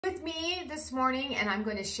with me this morning and I'm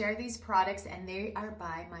going to share these products, and they are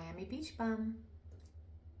by Miami Beach Bum.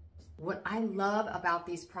 What I love about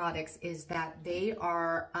these products is that they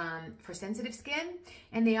are for sensitive skin,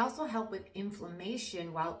 and they also help with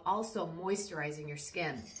inflammation while also moisturizing your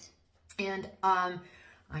skin. And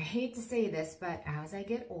I hate to say this, but as I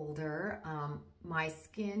get older, my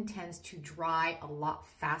skin tends to dry a lot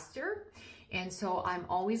faster. And so I'm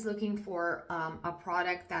always looking for a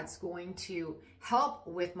product that's going to help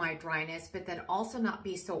with my dryness, but then also not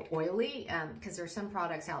be so oily, because there's some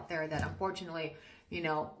products out there that unfortunately, you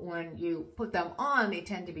know, when you put them on, they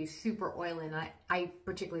tend to be super oily, and I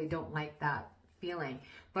particularly don't like that feeling.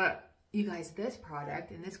 But you guys, this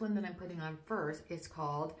product, and this one that I'm putting on first, is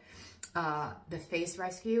called the Face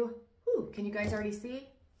Rescue. Ooh, can you guys already see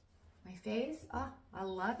my face? Oh, I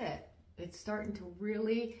love it. It's starting to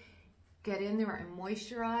really get in there and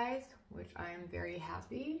moisturize, which I am very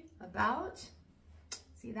happy about.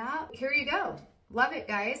 See that? Here you go. Love it,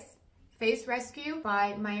 guys. Face Rescue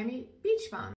by Miami Beach Bum.